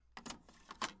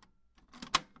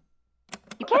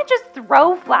can't just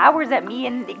throw flowers at me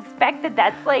and expect that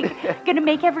that's going to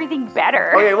make everything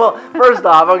better. Okay, well, first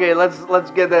off,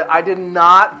 let's get that. I did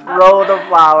not throw the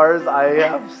flowers. I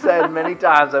have said many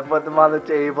times I put them on the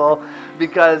table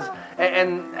because,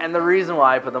 and the reason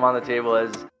why I put them on the table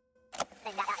is. 1,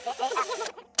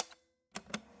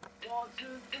 2,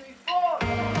 3, 4.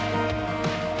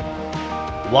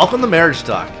 Welcome to Marriage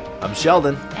Talk. I'm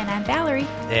Sheldon. And I'm Valerie.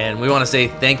 And we want to say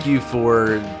thank you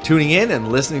for tuning in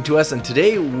and listening to us. And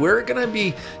today we're going to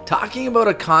be talking about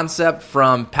a concept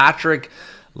from Patrick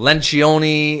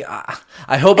Lencioni.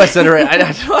 I hope I said it right. I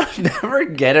never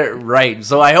get it right.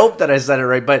 So I hope that I said it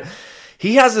right. But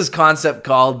he has this concept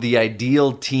called the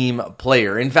ideal team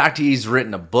player. In fact, he's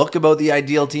written a book about the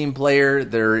ideal team player.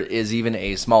 There is even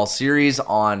a small series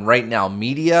on Right Now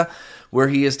Media where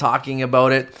he is talking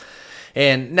about it.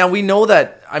 And now we know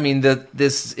that,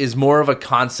 this is more of a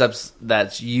concept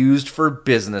that's used for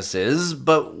businesses,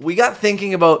 but we got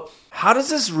thinking about how does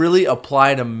this really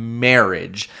apply to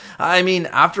marriage?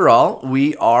 After all,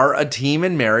 we are a team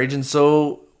in marriage, and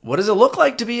so what does it look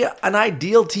like to be an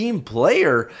ideal team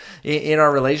player in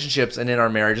our relationships and in our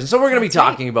marriage? And so we're going to be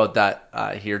talking about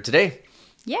that here today.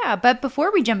 Yeah, but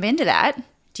before we jump into that,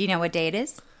 do you know what day it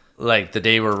is? Like the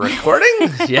day we're recording?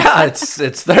 Yeah,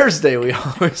 it's Thursday. We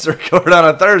always record on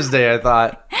a Thursday, I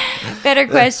thought. Better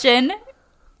question.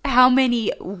 How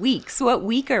many weeks? What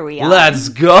week are we on? Let's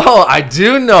go. I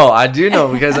do know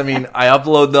because I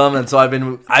upload them, and so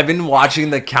I've been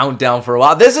watching the countdown for a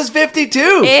while. This is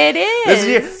 52. It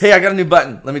is. Hey, I got a new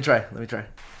button. Let me try.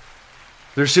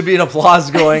 There should be an applause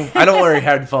going. I don't wear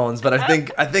headphones, but I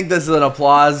think this is an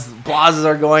applause. Applauses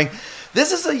are going.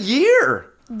 This is a year.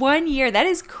 1 year. That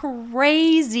is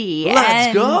crazy.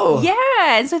 Let's go.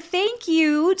 Yeah. And so thank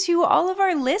you to all of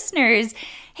our listeners.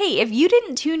 Hey, if you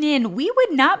didn't tune in, we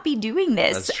would not be doing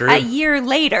this a year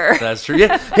later. That's true.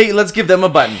 Yeah. Hey, let's give them a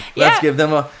button. Let's Yeah. give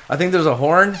them I think there's a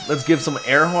horn. Let's give some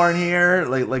air horn here.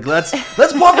 Like let's pump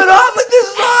it up. Like, this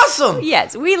is awesome.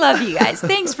 Yes, we love you guys.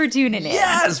 Thanks for tuning in.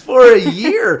 Yes, for a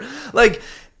year.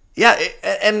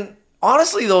 And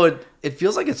honestly though, it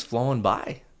feels like it's flowing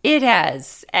by. It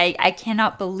has. I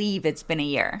cannot believe it's been a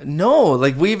year. No,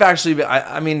 we've actually been,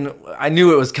 I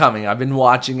knew it was coming. I've been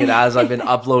watching it as I've been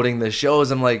uploading the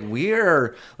shows. I'm like, what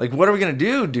are we going to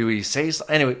do? Do we say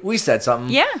something? Anyway, we said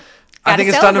something. Yeah. I think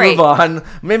it's time to move on.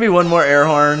 Maybe one more air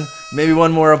horn. Maybe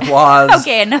one more applause.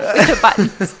 Okay, enough with the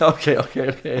buttons. Okay.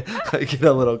 I get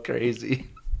a little crazy.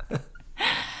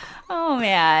 Oh,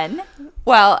 man.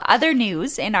 Well, other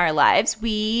news in our lives,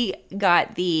 we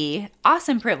got the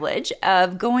awesome privilege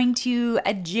of going to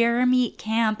a Jeremy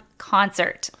Camp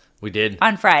concert. We did.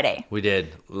 On Friday. We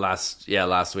did. Last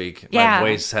week. Yeah. My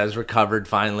voice has recovered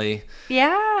finally.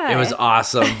 Yeah. It was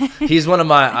awesome. He's one of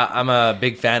I'm a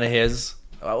big fan of his.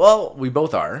 Well, we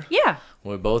both are. Yeah.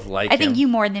 We both like him. I think you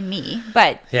more than me,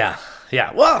 but... Yeah.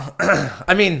 Well,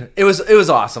 it was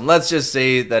awesome. Let's just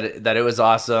say that it was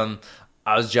awesome.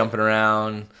 I was jumping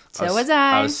around. So was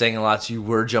I. I was singing lots. You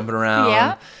were jumping around.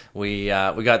 Yeah. We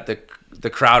got the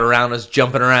crowd around us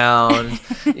jumping around.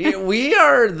 We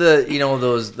are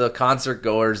the concert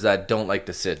goers that don't like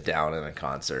to sit down in a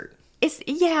concert.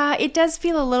 It does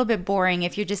feel a little bit boring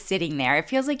if you're just sitting there. It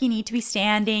feels like you need to be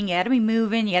standing. You got to be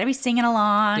moving. You got to be singing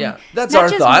along. Yeah, that's Not our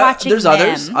just thought. watching There's them.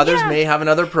 others. Others may have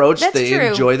another approach. That's they true.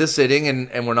 enjoy the sitting,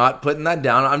 and we're not putting that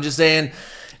down. I'm just saying,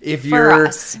 if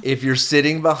you're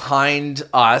sitting behind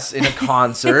us in a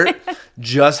concert,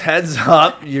 just heads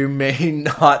up, you may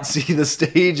not see the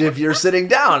stage if you're sitting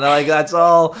down. That's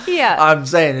all I'm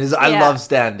saying is I love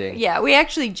standing. Yeah, we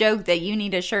actually joke that you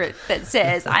need a shirt that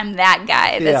says, I'm that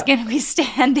guy that's going to be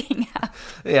standing up.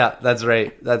 Yeah, that's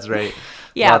right.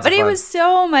 Yeah, Lots but of it fun. was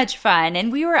so much fun,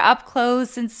 and we were up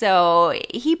close, and so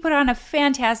he put on a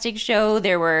fantastic show.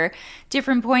 There were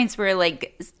different points where,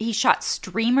 he shot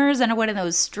streamers on one of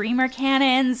those streamer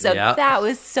cannons, so that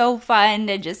was so fun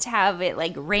to just have it,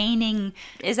 raining.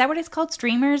 Is that what it's called,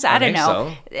 streamers? I don't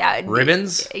know. So.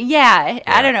 Ribbons? Yeah,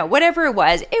 I don't know. Whatever it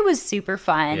was super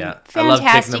fun. Yeah. Fantastic I love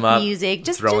picking them up, music.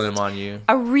 throwing them on you.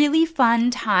 A really fun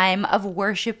time of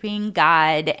worshiping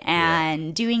God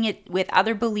and doing it with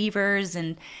other believers, and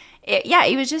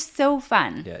it was just so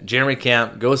fun. Yeah, Jeremy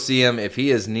Camp, go see him. If he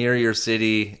is near your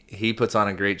city, he puts on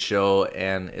a great show,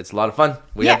 and it's a lot of fun.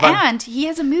 We have fun. And he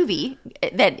has a movie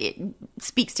that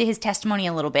speaks to his testimony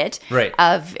a little bit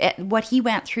of what he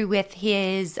went through with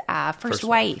his first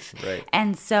wife. Right.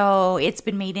 And so it's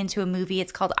been made into a movie.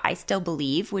 It's called I Still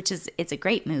Believe, it's a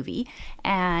great movie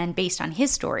and based on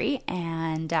his story.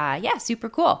 And super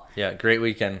cool. Yeah, great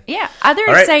weekend. Yeah. Other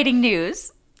All right. exciting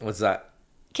news. What's that?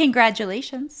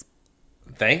 Congratulations.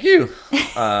 Thank you.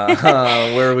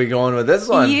 Where are we going with this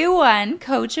one? You won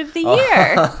Coach of the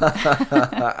Year.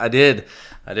 I did.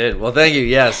 Well, thank you.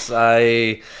 Yes,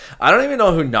 I don't even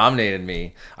know who nominated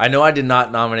me. I know I did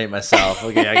not nominate myself.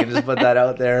 Okay, I can just put that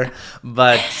out there.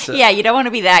 But yeah, you don't want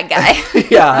to be that guy.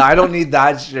 yeah, I don't need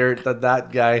that shirt.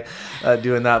 That guy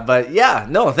doing that. But yeah,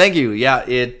 no, thank you. Yeah,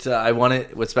 I won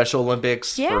it with Special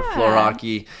Olympics for floor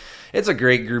hockey. It's a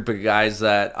great group of guys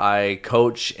that I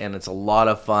coach, and it's a lot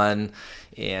of fun.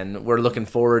 And we're looking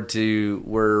forward to,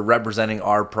 we're representing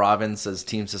our province as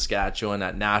Team Saskatchewan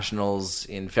at Nationals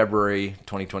in February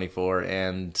 2024.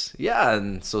 And yeah,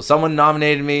 and so someone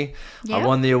nominated me. Yeah. I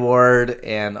won the award,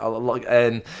 and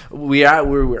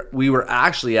we were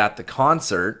actually at the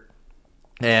concert.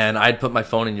 And I'd put my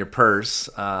phone in your purse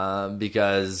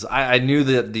because I knew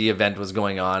that the event was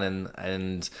going on,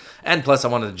 and plus I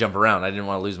wanted to jump around. I didn't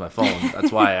want to lose my phone.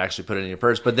 That's why I actually put it in your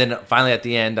purse. But then finally at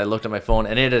the end, I looked at my phone,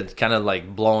 and it had kind of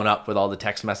like blown up with all the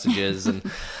text messages, and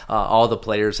all the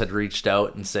players had reached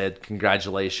out and said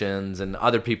congratulations, and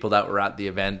other people that were at the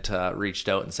event reached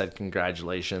out and said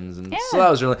congratulations, and so that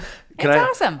was really.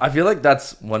 Awesome. I feel like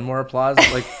that's one more applause.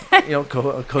 Like,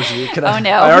 Coach, oh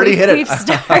no, I already hit it. We've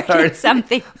started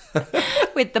something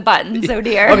with the buttons. Oh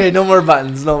dear. Okay, no more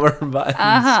buttons. All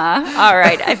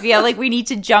right. I feel like we need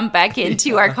to jump back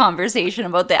into our conversation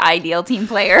about the ideal team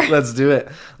player. Let's do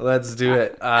it.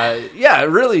 Yeah,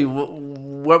 really,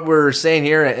 what we're saying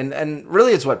here, and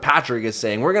really, it's what Patrick is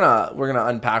saying. We're gonna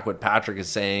unpack what Patrick is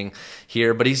saying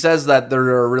here, but he says that there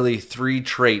are really 3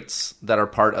 traits that are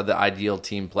part of the ideal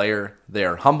team player. They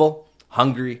are humble,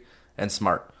 hungry, and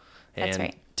smart. That's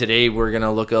right. Today we're going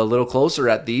to look a little closer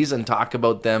at these and talk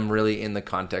about them really in the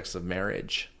context of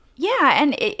marriage. Yeah,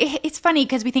 and it's funny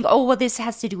because we think, oh, well, this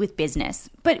has to do with business.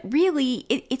 But really,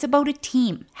 it's about a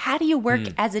team. How do you work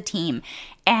as a team?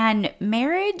 And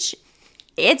marriage,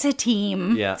 it's a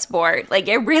team sport. Like,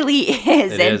 it really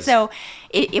is. So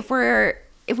if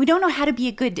we don't know how to be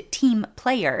a good team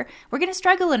player, we're going to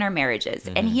struggle in our marriages.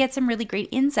 And he had some really great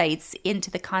insights into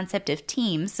the concept of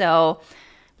team. So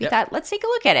we thought, let's take a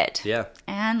look at it. Yeah.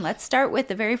 And let's start with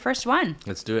the very first one.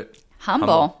 Let's do it.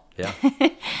 Humble. Yeah.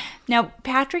 Now,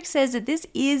 Patrick says that this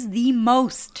is the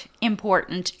most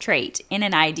important trait in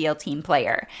an ideal team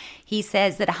player. He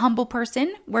says that a humble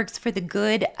person works for the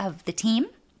good of the team,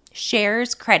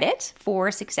 shares credit for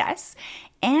success,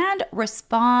 and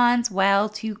responds well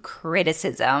to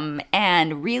criticism,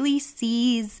 and really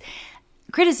sees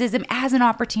criticism as an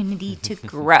opportunity to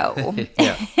grow.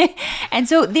 And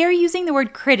so they're using the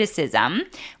word criticism.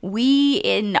 We,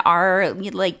 in our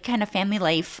kind of family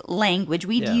life language,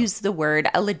 we'd use the word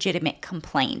a legitimate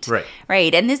complaint.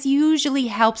 Right. And this usually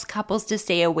helps couples to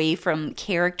stay away from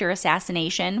character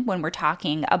assassination when we're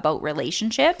talking about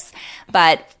relationships.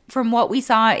 But from what we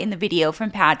saw in the video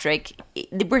from Patrick,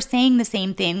 we're saying the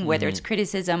same thing, whether it's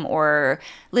criticism or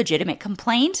legitimate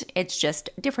complaint. It's just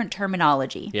different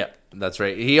terminology. Yeah, that's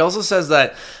right. He also says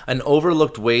that an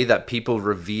overlooked way that people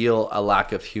reveal a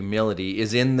lack of humility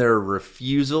is in their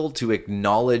refusal to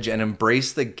acknowledge and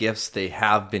embrace the gifts they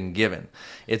have been given.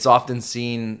 It's often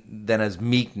seen then as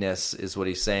meekness, is what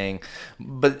he's saying.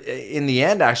 But in the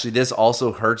end, actually, this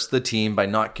also hurts the team by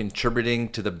not contributing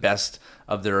to the best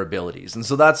of their abilities. And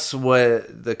so that's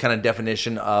what the kind of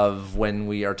definition of when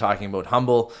we are talking about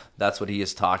humble, that's what he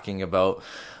is talking about.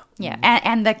 Yeah,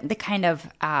 and the kind of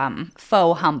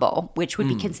faux humble, which would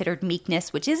be considered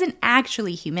meekness, which isn't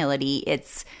actually humility.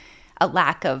 It's a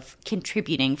lack of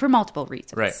contributing for multiple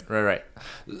reasons. Right.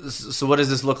 So what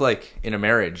does this look like in a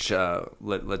marriage?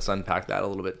 Let's unpack that a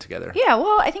little bit together. Yeah,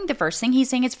 well, I think the first thing he's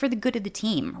saying is for the good of the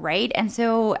team, right? And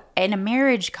so in a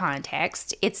marriage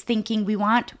context, it's thinking we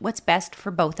want what's best for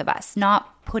both of us,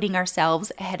 not putting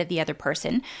ourselves ahead of the other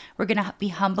person. We're going to be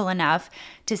humble enough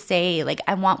to say, like,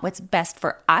 I want what's best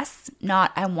for us,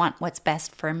 not I want what's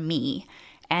best for me,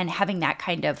 and having that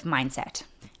kind of mindset.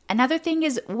 Another thing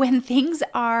is when things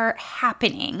are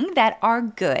happening that are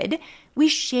good, we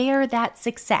share that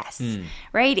success,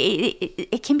 right?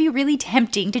 It can be really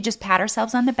tempting to just pat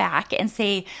ourselves on the back and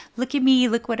say, look at me,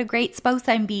 look what a great spouse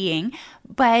I'm being.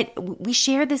 But we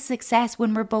share the success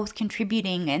when we're both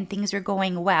contributing and things are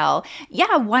going well.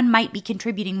 Yeah, one might be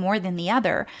contributing more than the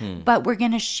other, but we're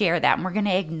going to share that and we're going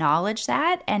to acknowledge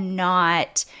that and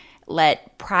not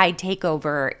let pride take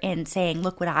over in saying,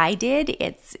 look what I did.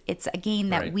 It's again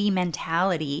that we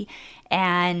mentality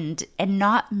and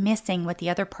not missing what the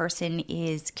other person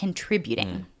is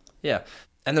contributing. Yeah.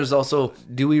 And there's also,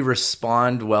 do we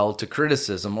respond well to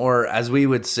criticism, or as we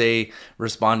would say,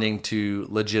 responding to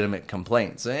legitimate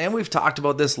complaints? And we've talked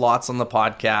about this lots on the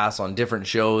podcast, on different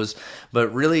shows,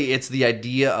 but really it's the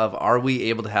idea of, are we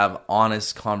able to have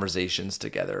honest conversations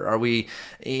together? Are we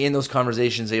in those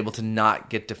conversations able to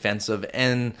not get defensive?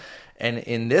 And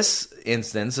in this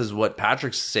instance, is what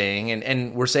Patrick's saying,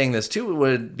 and we're saying this too,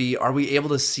 would be, are we able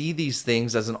to see these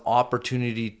things as an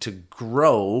opportunity to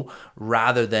grow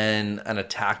rather than an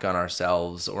attack on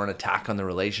ourselves or an attack on the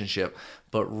relationship?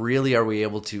 But really, are we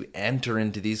able to enter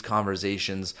into these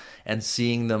conversations and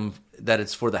seeing them that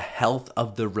it's for the health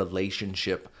of the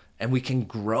relationship, and we can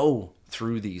grow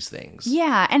through these things?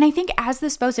 Yeah, and I think as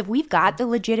the spouse, if we've got the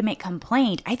legitimate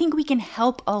complaint, I think we can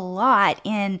help a lot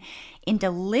in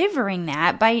delivering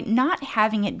that by not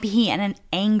having it be an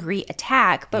angry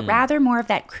attack, but rather more of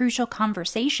that crucial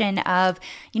conversation of,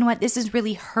 you know what, this is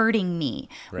really hurting me.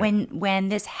 Right. When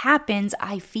this happens,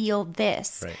 I feel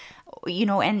this. Right. You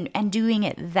know, and doing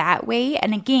it that way.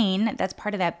 And again, that's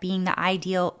part of that being the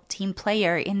ideal team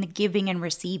player in the giving and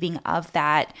receiving of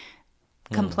that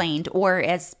complaint, or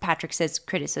as Patrick says,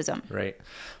 criticism. Right.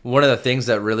 One of the things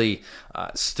that really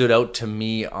stood out to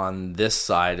me on this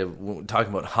side of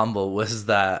talking about humble was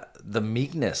that the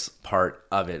meekness part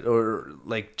of it, or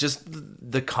like just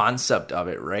the concept of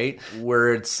it, right?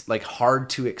 Where it's like hard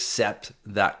to accept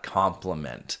that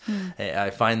compliment.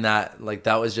 I find that like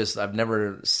that was just, I've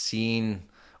never seen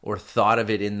or thought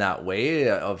of it in that way,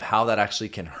 of how that actually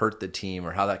can hurt the team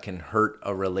or how that can hurt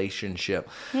a relationship.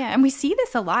 Yeah, and we see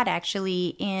this a lot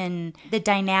actually in the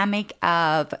dynamic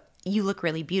of, you look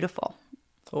really beautiful.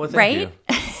 Oh, thank right?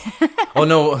 you. Oh,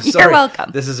 no, sorry. You're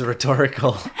welcome. This is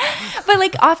rhetorical. But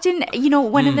like often, you know,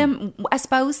 one of them, a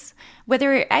spouse,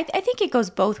 whether, I think it goes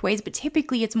both ways, but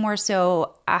typically it's more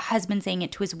so a husband saying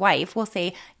it to his wife will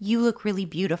say, you look really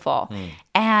beautiful.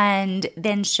 And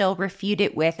then she'll refute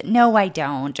it with, no, I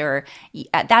don't, or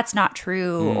that's not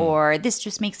true, or this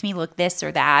just makes me look this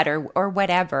or that, or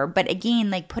whatever. But again,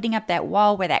 like putting up that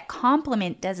wall where that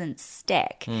compliment doesn't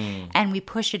stick and we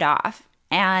push it off.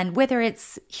 And whether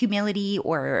it's humility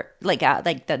or like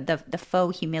the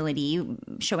faux humility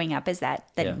showing up as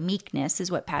that meekness is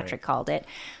what Patrick called it.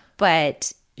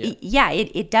 But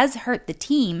it does hurt the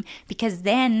team, because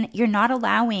then you're not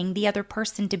allowing the other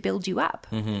person to build you up.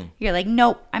 You're like,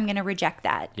 nope, I'm going to reject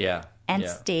that. And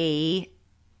stay,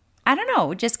 I don't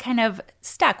know, just kind of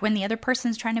stuck when the other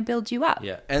person's trying to build you up.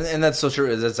 Yeah, and that's so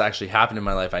true. That's actually happened in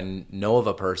my life. I know of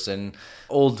a person,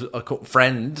 a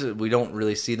friend. We don't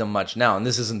really see them much now, and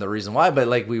this isn't the reason why. But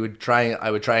like I would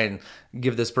try and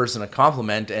give this person a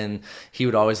compliment, and he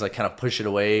would always like kind of push it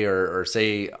away or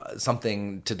say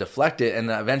something to deflect it,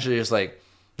 and eventually just like,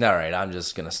 all right, I'm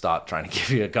just gonna stop trying to give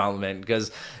you a compliment,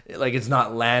 because like it's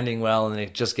not landing well, and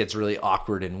it just gets really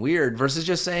awkward and weird. Versus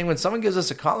just saying, when someone gives us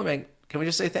a compliment, can we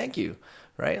just say thank you,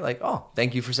 right? Like, oh,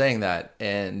 thank you for saying that,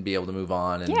 and be able to move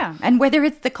on. And whether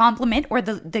it's the compliment or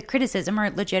the criticism or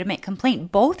legitimate complaint,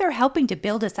 both are helping to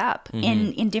build us up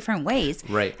in different ways.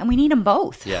 Right. And we need them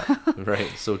both. Yeah,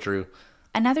 right. So true.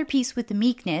 Another piece with the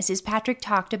meekness is Patrick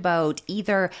talked about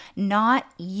either not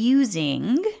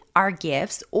using our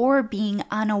gifts or being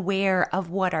unaware of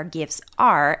what our gifts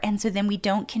are. And so then we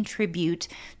don't contribute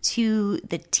to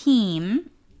the team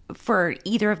for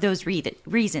either of those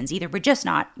reasons. Either we're just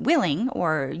not willing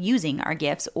or using our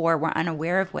gifts, or we're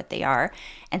unaware of what they are,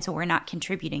 and so we're not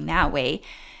contributing that way.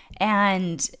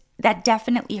 And that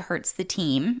definitely hurts the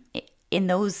team in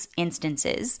those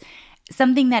instances.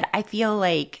 Something that I feel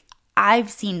like I've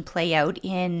seen play out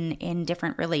in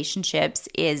different relationships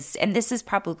is, and this is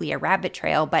probably a rabbit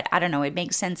trail, but I don't know, it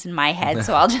makes sense in my head,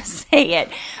 so I'll just say it.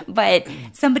 But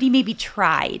somebody maybe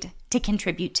tried to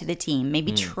contribute to the team,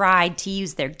 maybe tried to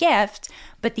use their gift,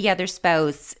 but the other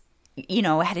spouse, you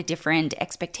know, had a different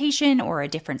expectation or a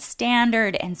different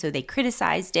standard, and so they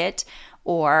criticized it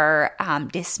or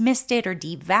dismissed it or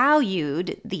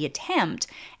devalued the attempt.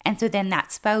 And so then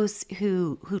that spouse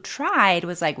who tried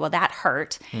was like, well, that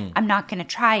hurt. I'm not going to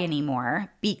try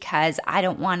anymore, because I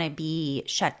don't want to be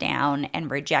shut down and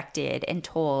rejected and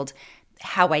told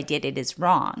how I did it is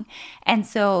wrong. And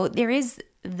so there is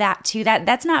that too.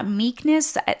 That's not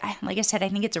meekness. Like I said, I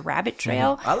think it's a rabbit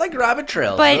trail. I like rabbit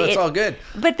trails, but it's all good.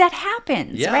 But that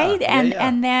happens, right?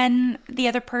 And then the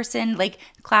other person, like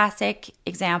classic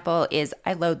example is,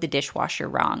 I load the dishwasher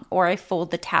wrong, or I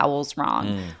fold the towels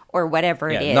wrong, or whatever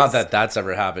it is. Not that that's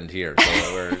ever happened here.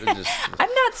 So we're just... I'm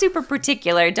not super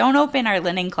particular. Don't open our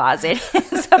linen closet.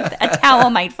 So a towel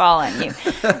might fall on you.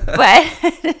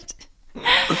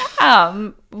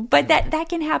 But that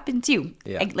can happen too.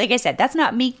 Yeah. Like I said, that's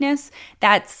not meekness.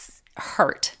 That's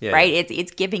hurt, Yeah. right?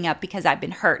 It's giving up because I've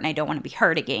been hurt and I don't want to be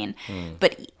hurt again.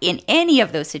 But in any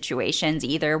of those situations,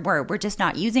 either we're just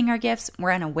not using our gifts,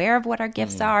 we're unaware of what our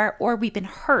gifts are, or we've been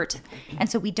hurt, and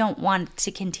so we don't want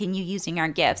to continue using our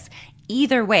gifts.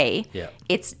 Either way,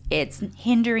 it's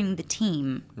hindering the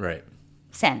team Right.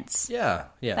 sense. Yeah.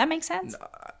 That makes sense?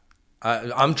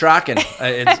 I'm tracking.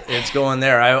 It's going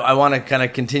there. I want to kind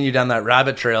of continue down that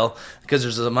rabbit trail because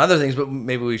there's some other things, but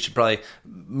maybe we should probably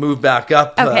move back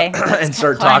up and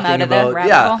start talking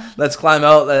about. Let's climb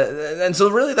out. And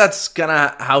so really, that's kind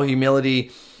of how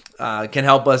humility can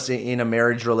help us in a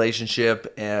marriage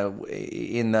relationship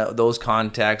in those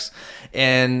contexts.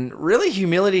 And really,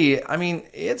 humility, I mean,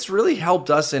 it's really helped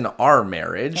us in our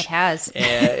marriage. It has.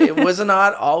 It was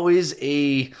not always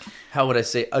how would I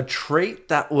say, a trait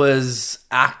that was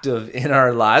active in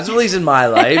our lives, at least in my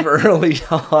life, early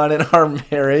on in our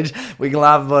marriage. We can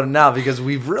laugh about it now because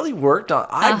we've really worked on,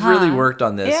 I've really worked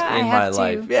on this in my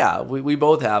life. Yeah, we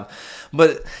both have.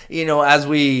 But, as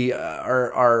we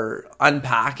are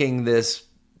unpacking this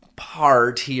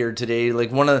part here today,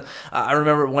 like I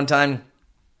remember one time,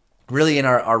 really in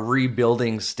our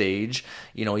rebuilding stage,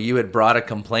 you had brought a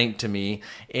complaint to me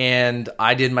and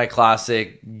I did my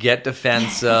classic get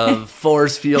defensive,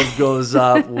 force field goes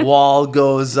up, wall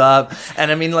goes up. And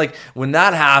I mean, like when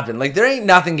that happened, like there ain't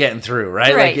nothing getting through,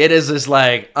 right? Like it is just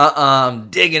like, I'm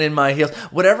digging in my heels,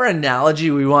 whatever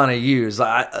analogy we want to use.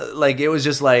 Like it was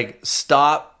just like,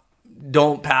 stop,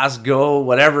 don't pass go,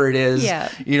 whatever it is,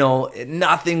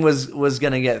 nothing was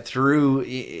going to get through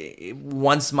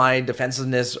once my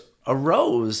defensiveness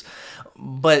arose.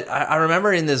 But I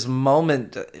remember in this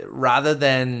moment, rather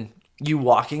than you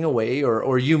walking away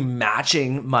or you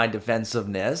matching my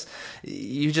defensiveness,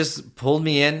 you just pulled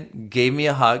me in, gave me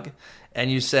a hug, and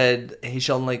you said, hey,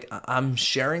 Sheldon, like, I'm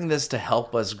sharing this to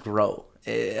help us grow.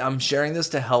 I'm sharing this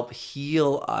to help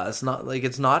heal us. Not like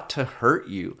it's not to hurt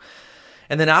you.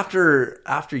 And then after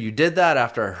you did that,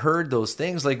 after I heard those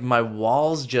things, like my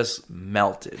walls just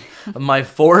melted. My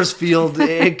force field,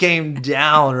 it came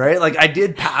down, right? Like I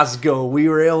did pass go. We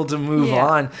were able to move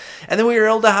on. And then we were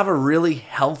able to have a really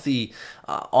healthy,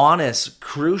 honest,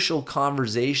 crucial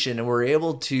conversation. And we're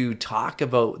able to talk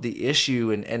about the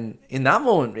issue and in that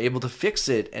moment, able to fix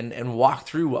it and walk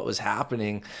through what was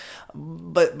happening.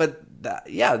 But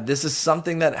this is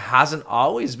something that hasn't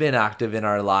always been active in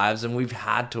our lives, and we've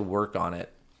had to work on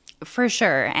it. For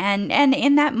sure. And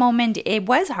in that moment, it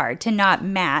was hard to not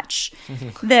match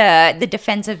the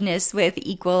defensiveness with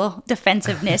equal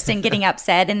defensiveness and getting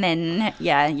upset. And then,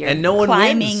 you're and no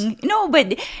climbing. One wins. No,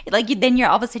 but like then you're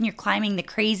all of a sudden you're climbing the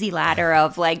crazy ladder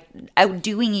of like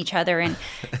outdoing each other. And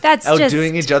that's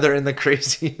outdoing each other in the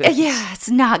craziness. Yeah, it's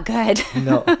not good.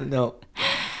 No.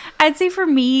 I'd say for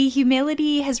me,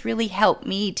 humility has really helped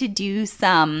me to do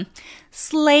some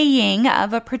slaying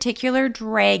of a particular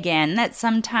dragon that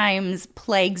sometimes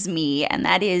plagues me, and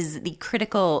that is the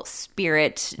critical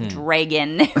spirit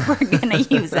dragon, if we're going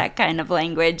to use that kind of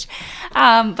language.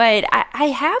 But I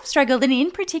have struggled, and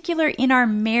in particular in our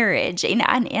marriage. In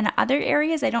other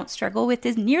areas, I don't struggle with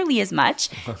this nearly as much.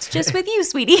 Okay. It's just with you,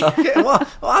 sweetie. Okay, wow,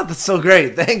 that's so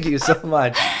great. Thank you so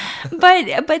much.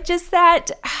 But just that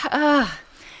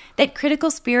critical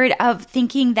spirit of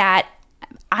thinking that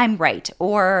I'm right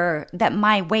or that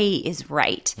my way is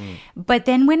right. But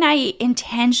then when I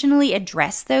intentionally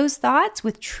address those thoughts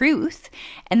with truth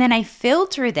and then I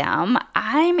filter them,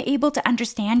 I'm able to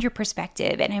understand your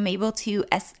perspective and I'm able to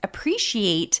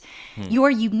appreciate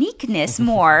your uniqueness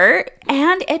more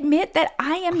and admit that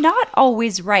I am not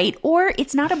always right, or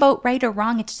it's not about right or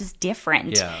wrong, it's just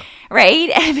different. Yeah.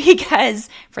 Right? Because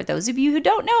for those of you who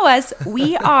don't know us,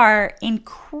 we are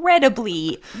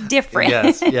incredibly different.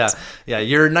 Yes, yeah.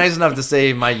 You're nice enough to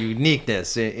say my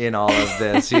uniqueness in all of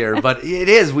this here, but it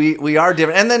is, we are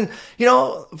different. And then,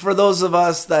 for those of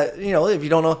us that, if you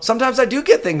don't know, sometimes I do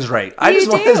get things right. I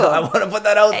want to put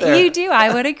that out there. You do,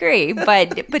 I would agree.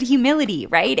 But humility,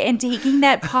 right? And taking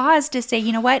that pause to say,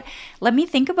 you know what, let me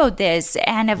think about this,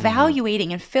 and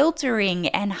evaluating and filtering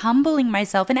and humbling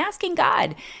myself and asking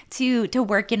God to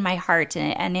work in my heart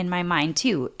and in my mind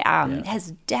too,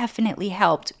 has definitely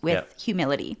helped with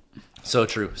humility. So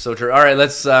true. All right,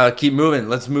 let's keep moving.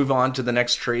 Let's move on to the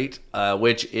next trait,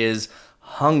 which is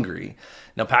hungry.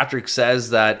 Now, Patrick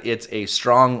says that it's a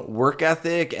strong work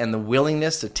ethic and the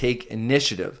willingness to take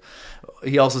initiative.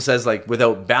 he also says, like,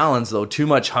 without balance, though, too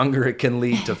much hunger, it can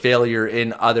lead to failure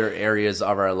in other areas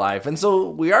of our life. And so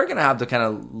we are going to have to kind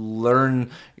of learn,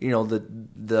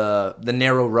 the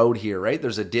narrow road here, right?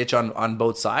 There's a ditch on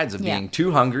both sides of being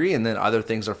too hungry, and then other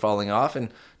things are falling off, and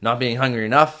not being hungry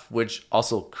enough, which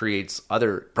also creates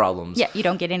other problems. Yeah, you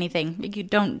don't get anything. You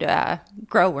don't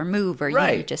grow or move, or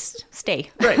you just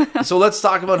stay. Right. So let's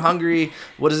talk about hungry.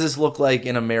 What does this look like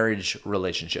in a marriage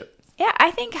relationship? Yeah,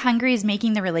 I think hungry is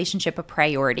making the relationship a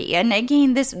priority. And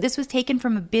again, this was taken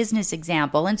from a business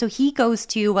example. And so he goes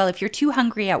to, well, if you're too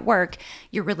hungry at work,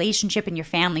 your relationship and your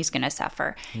family's going to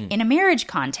suffer. In a marriage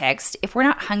context, if we're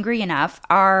not hungry enough,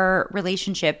 our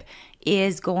relationship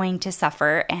is going to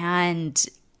suffer, and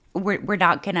we're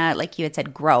not gonna, like you had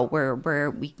said, grow.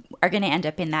 We are gonna end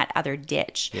up in that other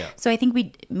ditch. Yeah. So I think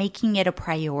making it a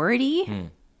priority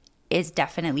is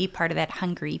definitely part of that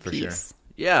hungry piece. Sure.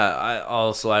 Yeah,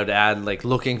 I would add, like,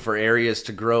 looking for areas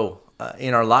to grow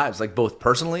in our lives, like both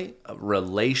personally,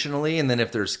 relationally, and then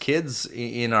if there's kids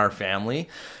in our family,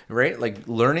 right? Like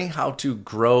learning how to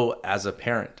grow as a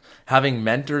parent, having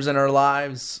mentors in our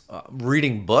lives,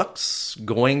 reading books,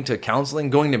 going to counseling,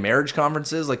 going to marriage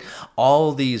conferences, like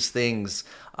all these things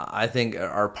I think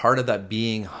are part of that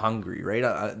being hungry,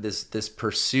 right? This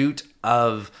pursuit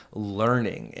of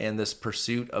learning and this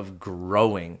pursuit of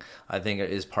growing, I think,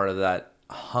 is part of that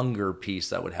hunger piece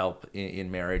that would help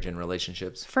in marriage and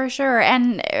relationships. For sure.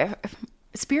 And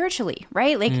spiritually,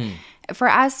 right? Like for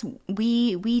us,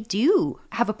 we do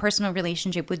have a personal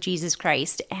relationship with Jesus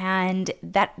Christ, and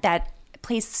that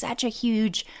plays such a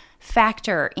huge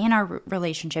factor in our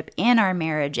relationship, in our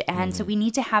marriage. And so we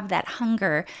need to have that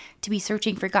hunger to be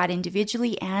searching for God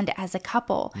individually and as a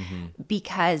couple,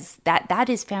 because that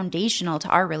is foundational to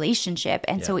our relationship.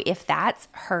 And so if that's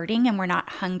hurting and we're not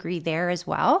hungry there as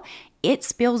well, it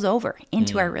spills over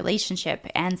into our relationship.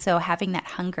 And so having that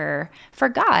hunger for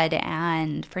God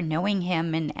and for knowing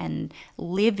Him and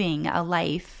living a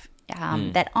life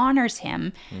that honors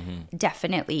Him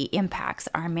definitely impacts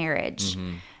our marriage.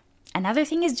 Another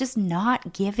thing is just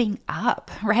not giving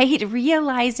up, right?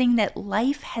 Realizing that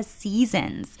life has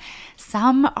seasons.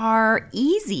 Some are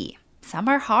easy, some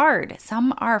are hard,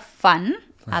 some are fun,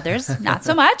 others not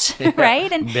so much,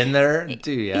 right? And been there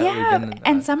too, yeah.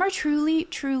 And some are truly,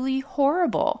 truly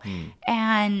horrible,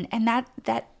 and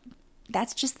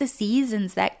that's just the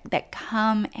seasons that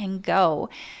come and go.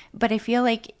 But I feel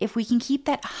like if we can keep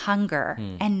that hunger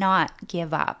and not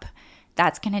give up,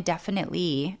 that's going to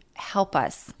definitely help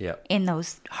us in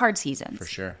those hard seasons. For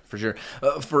sure.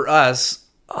 For us,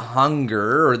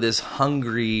 hunger, or this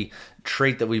hungry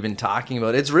trait that we've been talking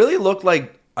about, it's really looked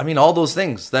like, all those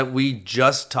things that we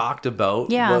just talked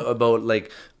about, about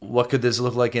like, what could this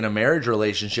look like in a marriage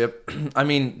relationship?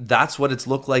 That's what it's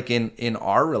looked like in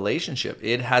our relationship.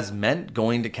 It has meant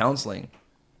going to counseling.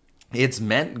 It's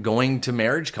meant going to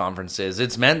marriage conferences.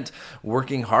 It's meant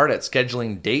working hard at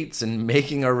scheduling dates and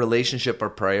making our relationship a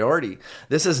priority.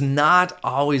 This has not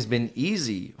always been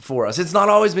easy for us. It's not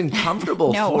always been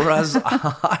comfortable for us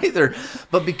either.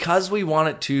 But because we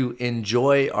wanted to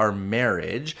enjoy our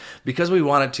marriage, because we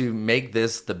wanted to make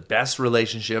this the best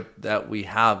relationship that we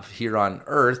have here on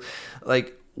earth,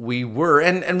 like we were,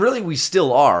 and really we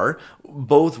still are,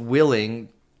 both willing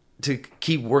to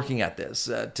keep working at this,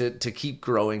 to keep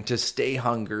growing, to stay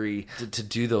hungry, to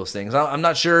do those things. I'm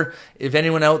not sure if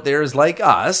anyone out there is like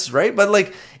us, right? But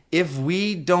like, if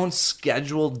we don't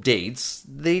schedule dates,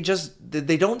 they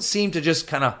don't seem to just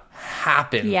kind of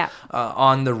happen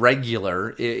on the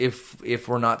regular if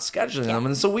we're not scheduling them.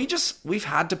 And so we've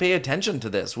had to pay attention to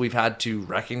this. We've had to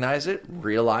recognize it,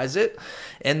 realize it,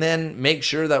 and then make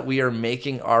sure that we are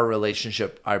making our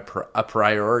relationship a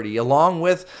priority, along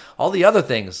with all the other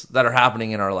things that are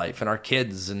happening in our life and our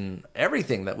kids and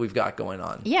everything that we've got going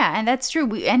on. Yeah, and that's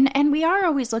true. And we are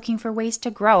always looking for ways to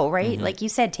grow, right? Like you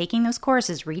said, taking those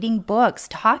courses, reading books,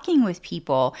 talking with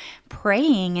people,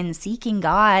 praying and seeking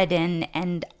God,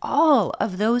 and all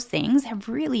of those things have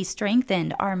really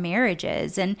strengthened our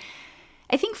marriages. And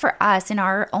I think for us, in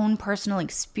our own personal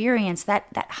experience, that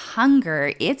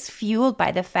hunger, it's fueled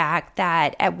by the fact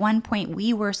that at one point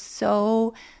we were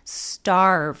so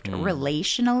starved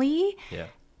relationally,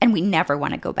 and we never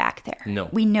want to go back there. No.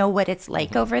 We know what it's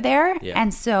like over there. Yeah.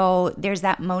 And so there's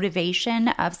that motivation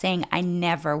of saying, I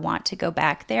never want to go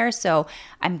back there. So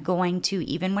I'm going to,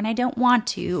 even when I don't want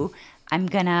to, I'm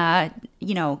going to,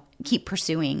 keep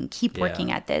pursuing, keep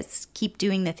working at this, keep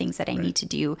doing the things that I need to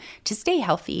do to stay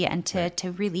healthy and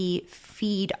to really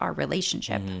feed our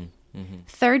relationship.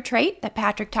 Third trait that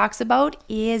Patrick talks about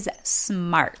is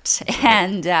smart.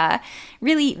 And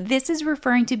really, this is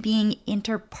referring to being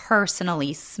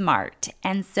interpersonally smart.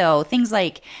 And so things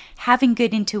like having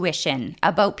good intuition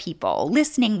about people,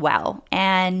 listening well,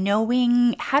 and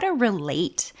knowing how to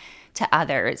relate to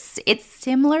others. It's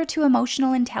similar to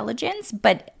emotional intelligence,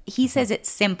 but he says it's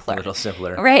simpler. A little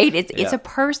simpler. Right? It's a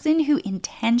person who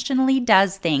intentionally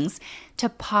does things to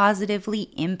positively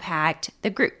impact the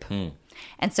group.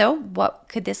 And so what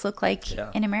could this look like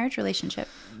in a marriage relationship?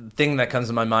 The thing that comes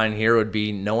to my mind here would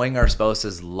be knowing our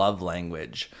spouse's love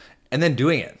language and then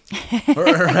doing it.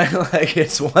 Right? Like,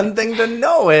 it's one thing to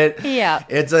know it. Yeah.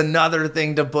 It's another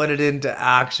thing to put it into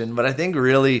action. But I think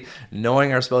really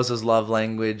knowing our spouse's love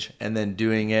language and then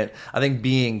doing it, I think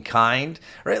being kind,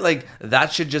 right? Like,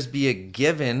 that should just be a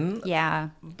given.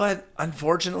 Yeah. But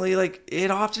unfortunately, like, it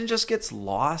often just gets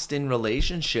lost in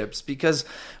relationships because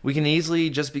we can easily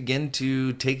just begin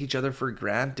to take each other for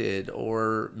granted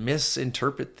or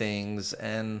misinterpret things.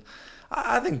 And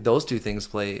I think those two things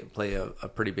play a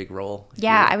pretty big role.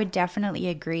 Yeah, here. I would definitely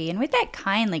agree. And with that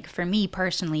kind, like for me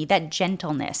personally, that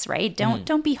gentleness, right?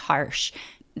 Don't be harsh.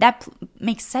 That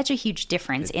makes such a huge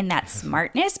difference in that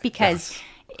smartness because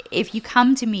if you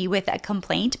come to me with a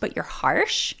complaint but you're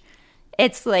harsh,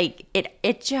 it's like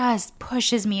it just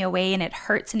pushes me away and it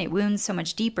hurts and it wounds so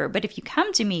much deeper. But if you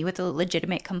come to me with a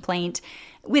legitimate complaint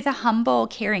with a humble,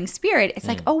 caring spirit, it's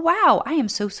like, oh, wow, I am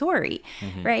so sorry,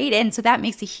 right? And so that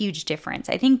makes a huge difference.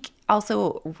 I think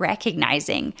also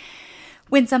recognizing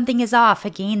when something is off,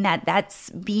 again, that's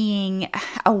being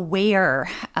aware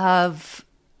of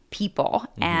people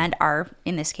and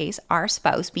in this case, our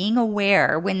spouse, being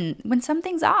aware when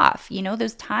something's off. You know,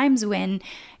 those times when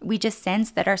we just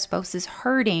sense that our spouse is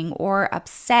hurting or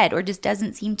upset or just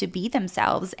doesn't seem to be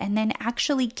themselves, and then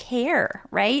actually care,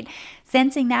 right?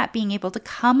 Sensing that, being able to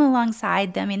come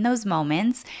alongside them in those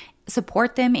moments,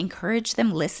 support them, encourage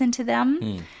them, listen to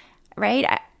them,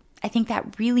 right? I think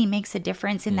that really makes a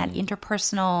difference in that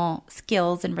interpersonal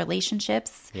skills and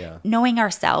relationships, knowing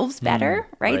ourselves better,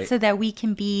 right? So that we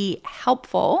can be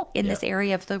helpful in this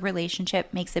area of the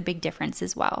relationship makes a big difference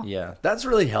as well. Yeah, that's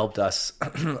really helped us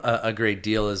a great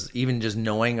deal, is even just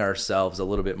knowing ourselves a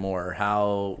little bit more,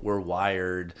 how we're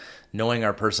wired, knowing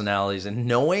our personalities, and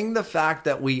knowing the fact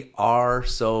that we are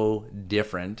so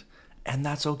different, and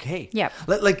that's okay. Yeah.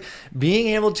 Like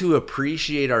being able to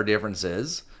appreciate our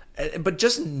differences, but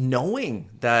just knowing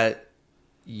that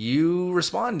you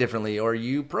respond differently or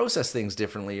you process things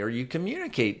differently or you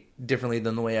communicate differently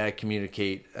than the way I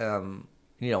communicate. You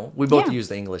know, we both use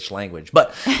the English language,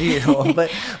 but you know,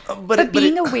 but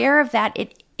being aware of that,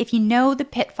 if you know the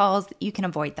pitfalls, you can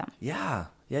avoid them. Yeah.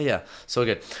 So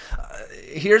good.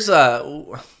 Here's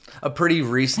a pretty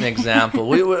recent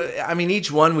example. I mean, each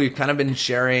one we've kind of been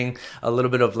sharing a little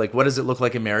bit of like, what does it look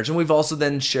like in marriage? And we've also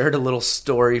then shared a little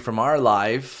story from our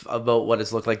life about what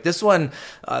it's looked like. This one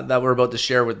that we're about to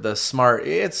share with the smart,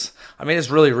 it's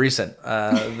really recent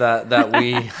that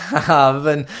we have.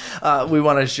 And we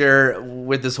want to share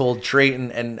with this whole trait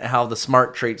and how the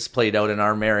smart traits played out in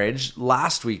our marriage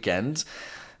last weekend.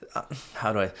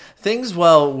 Things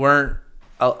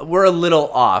we're a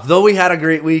little off. Though we had a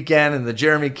great weekend and the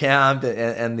Jeremy camp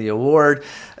and the award,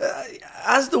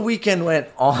 as the weekend went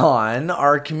on,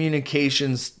 our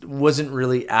communications wasn't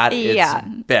really at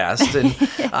its best.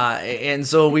 And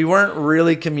so we weren't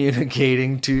really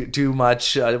communicating too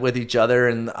much with each other.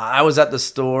 And I was at the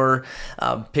store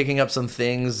picking up some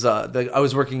things. I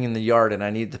was working in the yard and I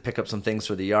needed to pick up some things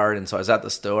for the yard. And so I was at the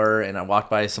store and I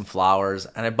walked by some flowers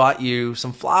and I bought you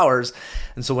some flowers.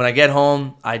 And so when I get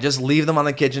home, I just leave them on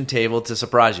the kitchen table to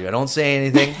surprise you. I don't say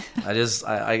anything.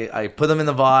 I put them in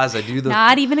the vase. I do the...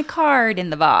 Not even a card in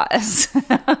the vase.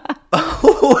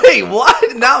 Wait,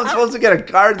 what? Now I'm supposed to get a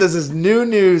card? This is new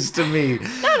news to me.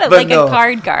 Not like a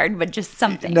card, but just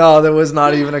something. No, there was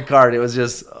not even a card. It was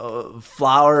just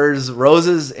flowers,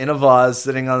 roses in a vase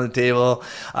sitting on the table.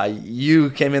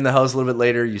 You came in the house a little bit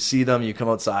later. You see them. You come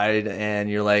outside and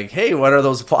you're like, hey, what are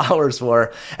those flowers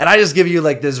for? And I just give you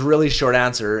like this really short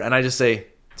answer. And I just say,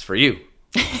 it's for you.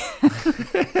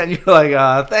 And you're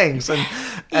like, thanks. And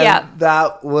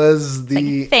that was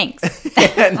the thanks.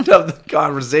 end of the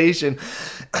conversation.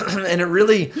 And it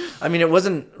really, it was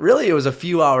a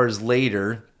few hours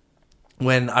later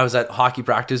when I was at hockey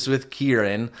practice with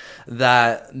Kieran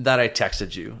that I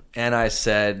texted you and I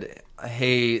said,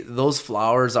 hey, those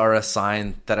flowers are a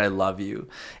sign that I love you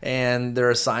and they're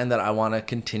a sign that I want to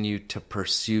continue to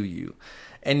pursue you.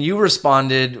 And you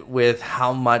responded with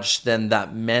how much then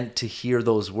that meant to hear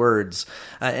those words.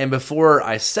 And before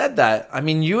I said that, I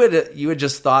mean, you had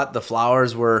just thought the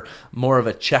flowers were more of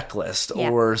a checklist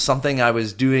or something I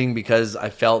was doing because I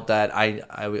felt that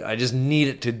I just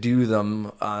needed to do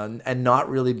them, and not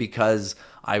really because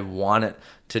I wanted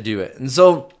to do it. And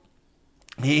so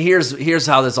here's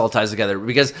how this all ties together,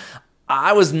 because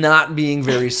I was not being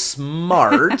very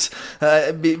smart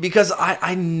because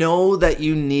I know that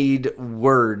you need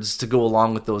words to go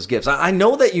along with those gifts. I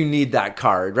know that you need that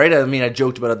card, right? I mean, I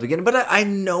joked about it at the beginning, but I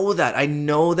know that. I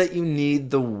know that you need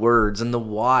the words and the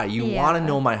why. You want to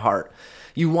know my heart.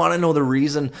 You want to know the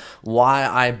reason why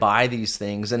I buy these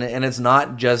things. And it's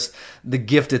not just the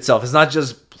gift itself. It's not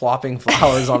just plopping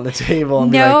flowers on the table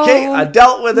and be like, okay, I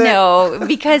dealt with it. No,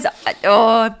 because,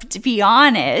 to be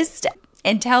honest,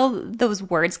 until those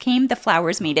words came, the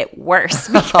flowers made it worse,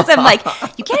 because I'm like,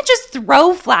 you can't just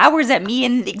throw flowers at me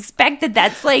and expect that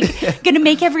that's like going to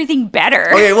make everything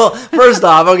better. Okay, well, first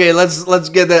off, let's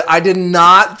get that. I did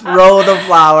not throw the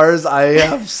flowers. I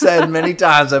have said many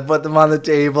times I put them on the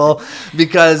table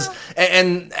because,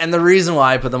 and the reason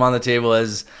why I put them on the table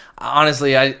is,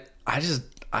 honestly, I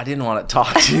didn't want to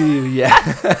talk to you yet.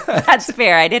 That's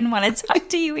fair. I didn't want to talk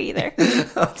to you either.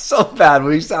 So bad.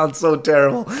 We sound so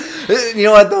terrible. You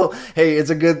know what, though? Hey, it's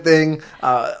a good thing.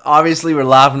 Obviously, we're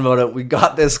laughing about it. We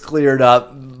got this cleared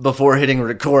up before hitting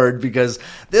record, because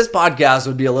this podcast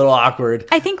would be a little awkward.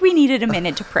 I think we needed a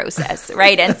minute to process,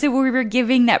 right? And so we were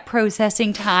giving that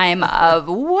processing time of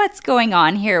what's going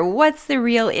on here, what's the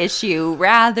real issue,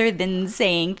 rather than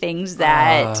saying things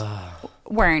that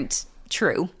weren't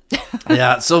true.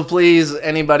 Yeah, so please,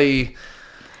 anybody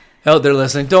out there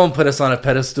listening, don't put us on a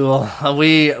pedestal.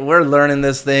 We're learning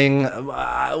this thing.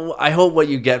 I hope what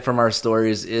you get from our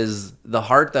stories is the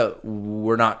heart that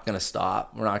we're not going to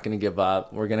stop. We're not going to give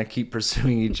up. We're going to keep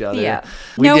pursuing each other. Yeah.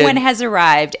 No one has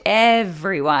arrived.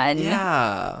 Everyone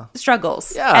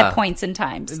struggles at points in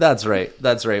times. That's right.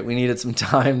 We needed some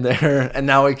time there, and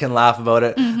now we can laugh about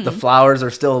it. Mm-hmm. The flowers are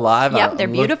still alive. Yep, they're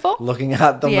beautiful. Looking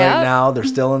at them right now. They're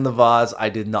still in the vase. I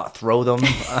did not throw them.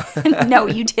 No,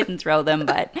 you didn't throw them,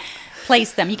 but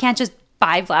place them. You can't just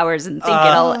buy flowers and think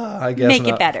it'll make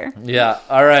it better. Yeah.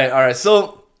 All right.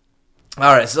 So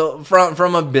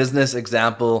from a business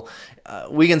example,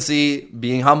 we can see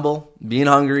being humble, being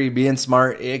hungry, being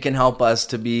smart, it can help us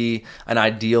to be an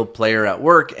ideal player at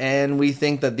work. And we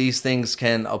think that these things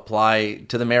can apply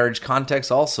to the marriage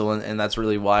context also. And that's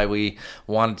really why we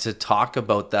wanted to talk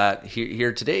about that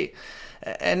here today.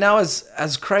 And now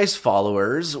as Christ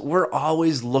followers, we're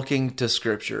always looking to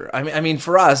Scripture. I mean,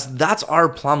 for us, that's our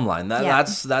plumb line.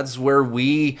 That's where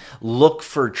we look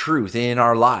for truth in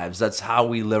our lives. That's how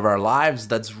we live our lives.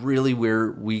 That's really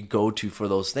where we go to for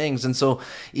those things. And so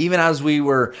even as we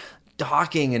were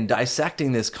talking and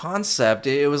dissecting this concept,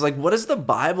 it was like, what does the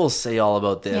Bible say all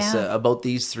about this, about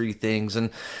these three things?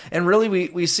 And really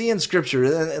we see in Scripture,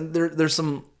 and there's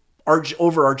some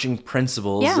overarching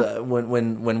principles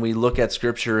when we look at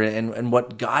Scripture, and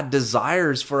what God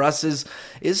desires for us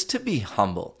is to be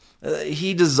humble.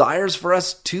 He desires for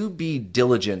us to be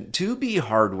diligent, to be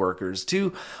hard workers,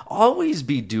 to always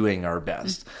be doing our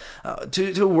best,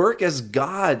 to work as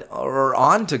God or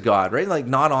on to God, right? Like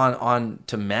not on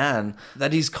to man,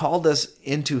 that He's called us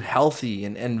into healthy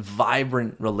and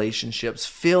vibrant relationships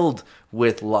filled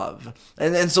with love.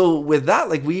 And so with that,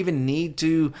 like we even need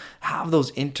to have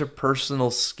those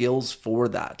interpersonal skills for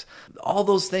that. All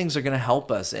those things are going to help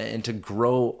us and to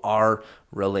grow our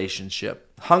relationship.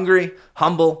 Hungry,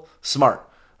 humble, smart.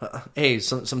 Hey,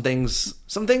 some things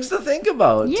to think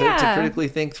about, to critically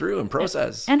think through and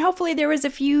process. And hopefully there was a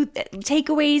few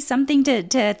takeaways, something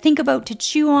to think about, to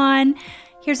chew on.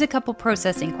 Here's a couple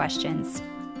processing questions.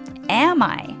 Am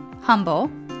I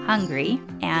humble, hungry,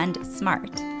 and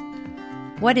smart?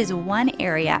 What is one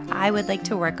area I would like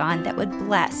to work on that would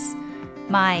bless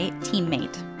my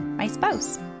teammate, my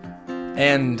spouse?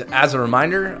 And as a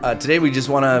reminder, today we just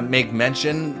want to make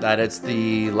mention that it's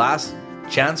the last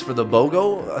chance for the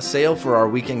BOGO sale for our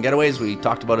weekend getaways. We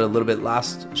talked about it a little bit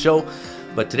last show,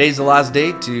 but today's the last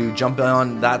day to jump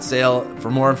on that sale.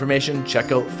 For more information,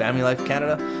 check out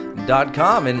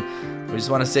familylifecanada.com. And we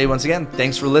just want to say once again,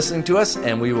 thanks for listening to us,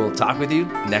 and we will talk with you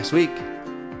next week.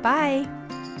 Bye.